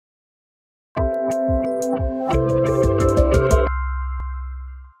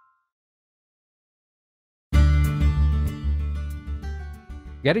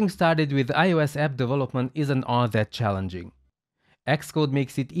Getting started with iOS app development isn't all that challenging. Xcode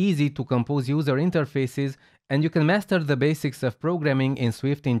makes it easy to compose user interfaces, and you can master the basics of programming in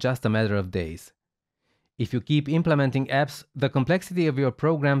Swift in just a matter of days. If you keep implementing apps, the complexity of your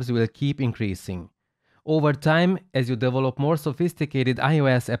programs will keep increasing. Over time, as you develop more sophisticated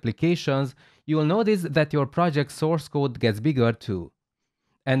iOS applications, you will notice that your project's source code gets bigger too.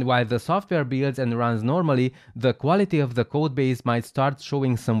 And while the software builds and runs normally, the quality of the codebase might start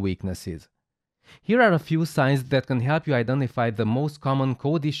showing some weaknesses. Here are a few signs that can help you identify the most common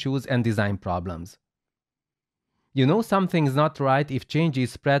code issues and design problems. You know something's not right if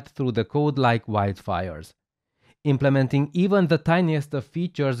changes spread through the code like wildfires. Implementing even the tiniest of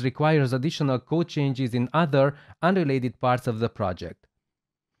features requires additional code changes in other, unrelated parts of the project.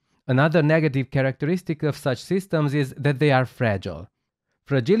 Another negative characteristic of such systems is that they are fragile.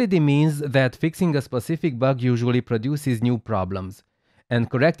 Fragility means that fixing a specific bug usually produces new problems,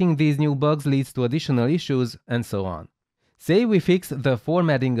 and correcting these new bugs leads to additional issues, and so on. Say we fix the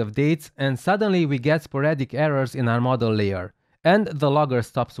formatting of dates, and suddenly we get sporadic errors in our model layer, and the logger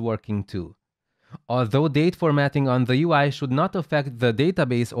stops working too. Although date formatting on the UI should not affect the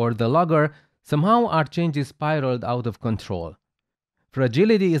database or the logger, somehow our changes spiraled out of control.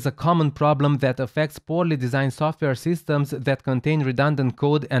 Fragility is a common problem that affects poorly designed software systems that contain redundant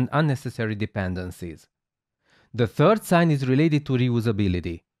code and unnecessary dependencies. The third sign is related to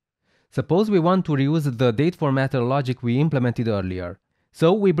reusability. Suppose we want to reuse the date formatter logic we implemented earlier,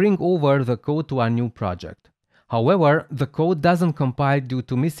 so we bring over the code to our new project. However, the code doesn't compile due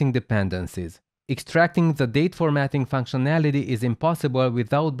to missing dependencies. Extracting the date formatting functionality is impossible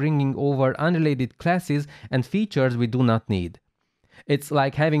without bringing over unrelated classes and features we do not need. It's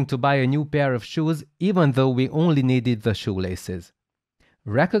like having to buy a new pair of shoes even though we only needed the shoelaces.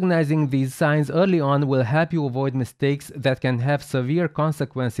 Recognizing these signs early on will help you avoid mistakes that can have severe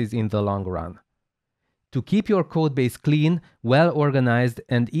consequences in the long run. To keep your codebase clean, well organized,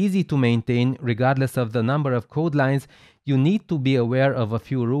 and easy to maintain regardless of the number of code lines, you need to be aware of a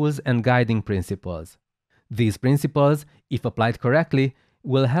few rules and guiding principles. These principles, if applied correctly,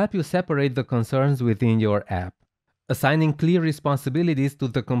 will help you separate the concerns within your app. Assigning clear responsibilities to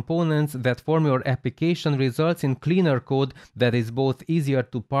the components that form your application results in cleaner code that is both easier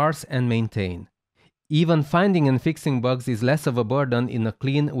to parse and maintain. Even finding and fixing bugs is less of a burden in a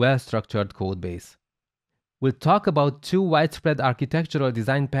clean, well-structured codebase. We'll talk about two widespread architectural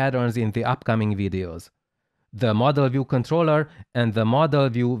design patterns in the upcoming videos: the Model-View controller and the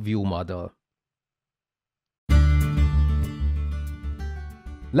Model-View-ViewModel.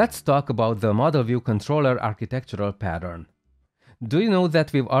 Let's talk about the Model-View controller architectural pattern. Do you know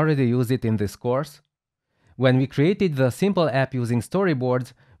that we've already used it in this course? When we created the simple app using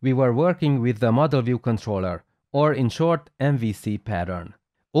storyboards, we were working with the Model-View controller, or in short, MVC pattern.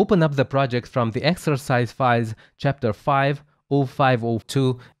 Open up the project from the exercise files chapter 5,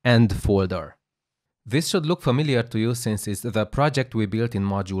 0502 and folder. This should look familiar to you since it's the project we built in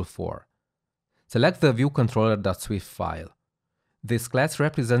module 4. Select the viewcontroller.swift file. This class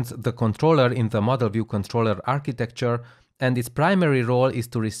represents the controller in the Model-View controller architecture, and its primary role is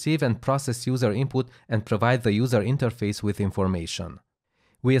to receive and process user input and provide the user interface with information.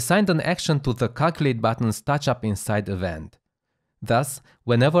 We assigned an action to the Calculate button's touch-up inside event. Thus,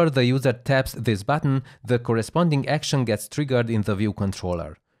 whenever the user taps this button, the corresponding action gets triggered in the View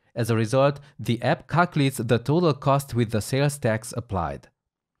controller. As a result, the app calculates the total cost with the sales tax applied.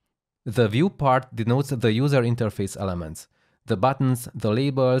 The View part denotes the user interface elements: the buttons, the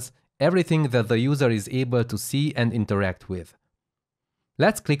labels, everything that the user is able to see and interact with.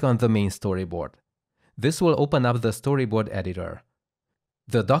 Let's click on the main storyboard. This will open up the storyboard editor.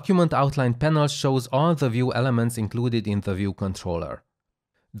 The document outline panel shows all the view elements included in the View controller.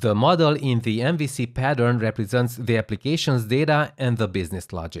 The model in the MVC pattern represents the application's data and the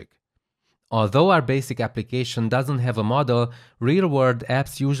business logic. Although our basic application doesn't have a model, real-world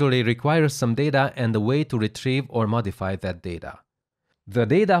apps usually require some data and a way to retrieve or modify that data. The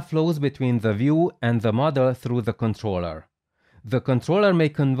data flows between the view and the model through the controller. The controller may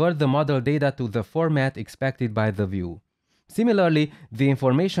convert the model data to the format expected by the view. Similarly, the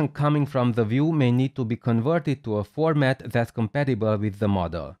information coming from the view may need to be converted to a format that's compatible with the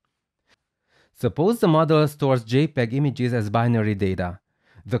model. Suppose the model stores JPEG images as binary data.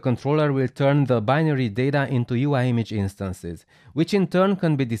 The controller will turn the binary data into UI image instances, which in turn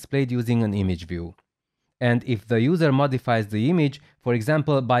can be displayed using an image view. And if the user modifies the image, for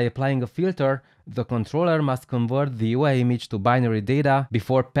example by applying a filter, the controller must convert the UI image to binary data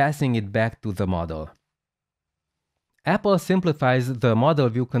before passing it back to the model. Apple simplifies the model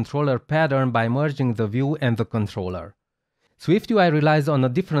view controller pattern by merging the view and the controller. SwiftUI relies on a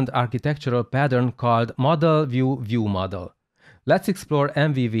different architectural pattern called Model-View-ViewModel. Let's explore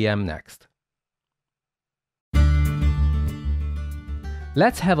MVVM next.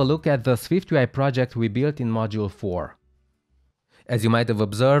 Let's have a look at the SwiftUI project we built in Module 4. As you might have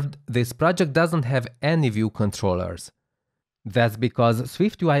observed, this project doesn't have any view controllers. That's because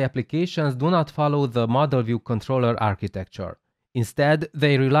SwiftUI applications do not follow the model view controller architecture. Instead,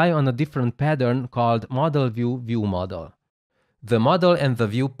 they rely on a different pattern called Model-View-ViewModel. The model and the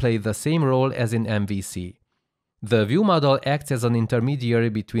view play the same role as in MVC. The view model acts as an intermediary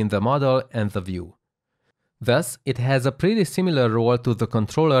between the model and the view. Thus, it has a pretty similar role to the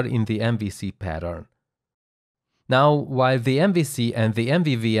controller in the MVC pattern. Now, while the MVC and the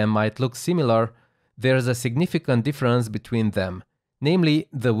MVVM might look similar, there's a significant difference between them, namely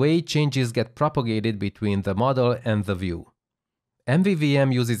the way changes get propagated between the model and the view.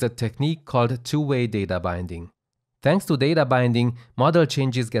 MVVM uses a technique called two-way data binding. Thanks to data binding, model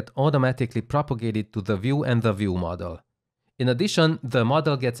changes get automatically propagated to the view and the view model. In addition, the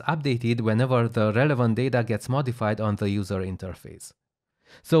model gets updated whenever the relevant data gets modified on the user interface.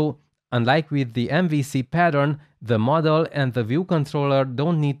 So, unlike with the MVC pattern, the model and the view controller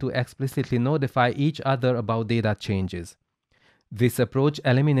don't need to explicitly notify each other about data changes. This approach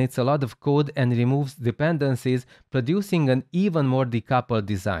eliminates a lot of code and removes dependencies, producing an even more decoupled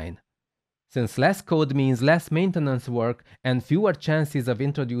design. Since less code means less maintenance work and fewer chances of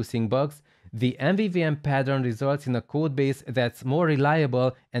introducing bugs, the MVVM pattern results in a codebase that's more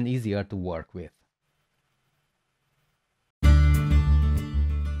reliable and easier to work with.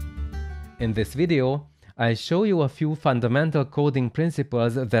 In this video, I'll show you a few fundamental coding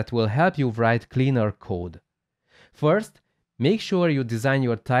principles that will help you write cleaner code. First, make sure you design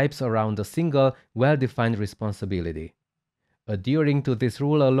your types around a single, well-defined responsibility. Adhering to this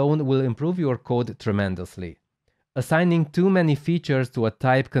rule alone will improve your code tremendously. Assigning too many features to a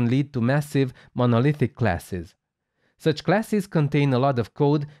type can lead to massive, monolithic classes. Such classes contain a lot of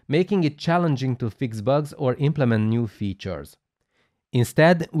code, making it challenging to fix bugs or implement new features.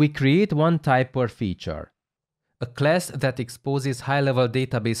 Instead, we create one type per feature. A class that exposes high-level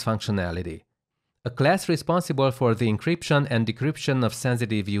database functionality. A class responsible for the encryption and decryption of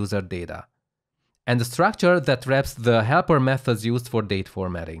sensitive user data. And a structure that wraps the helper methods used for date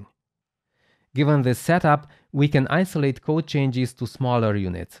formatting. Given this setup, we can isolate code changes to smaller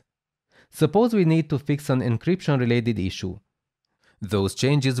units. Suppose we need to fix an encryption-related issue. Those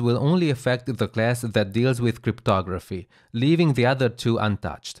changes will only affect the class that deals with cryptography, leaving the other two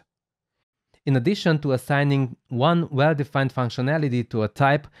untouched. In addition to assigning one well-defined functionality to a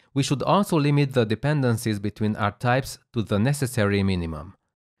type, we should also limit the dependencies between our types to the necessary minimum.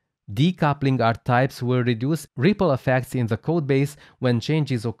 Decoupling our types will reduce ripple effects in the codebase when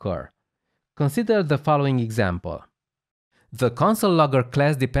changes occur. Consider the following example. The console logger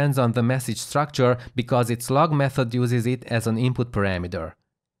class depends on the message structure because its log method uses it as an input parameter.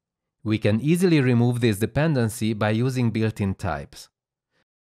 We can easily remove this dependency by using built-in types.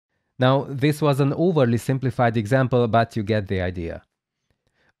 Now, this was an overly simplified example, but you get the idea.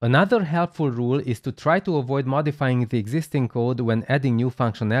 Another helpful rule is to try to avoid modifying the existing code when adding new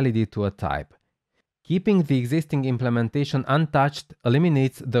functionality to a type. Keeping the existing implementation untouched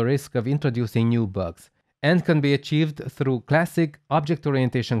eliminates the risk of introducing new bugs, and can be achieved through classic object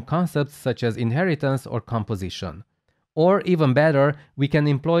orientation concepts such as inheritance or composition. Or even better, we can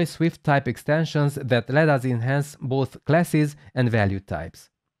employ Swift type extensions that let us enhance both classes and value types.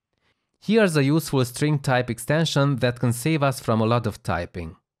 Here's a useful string type extension that can save us from a lot of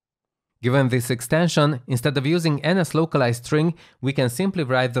typing. Given this extension, instead of using NS localized string, we can simply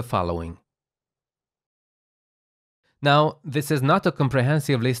write the following. Now, this is not a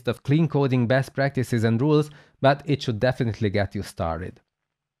comprehensive list of clean coding best practices and rules, but it should definitely get you started.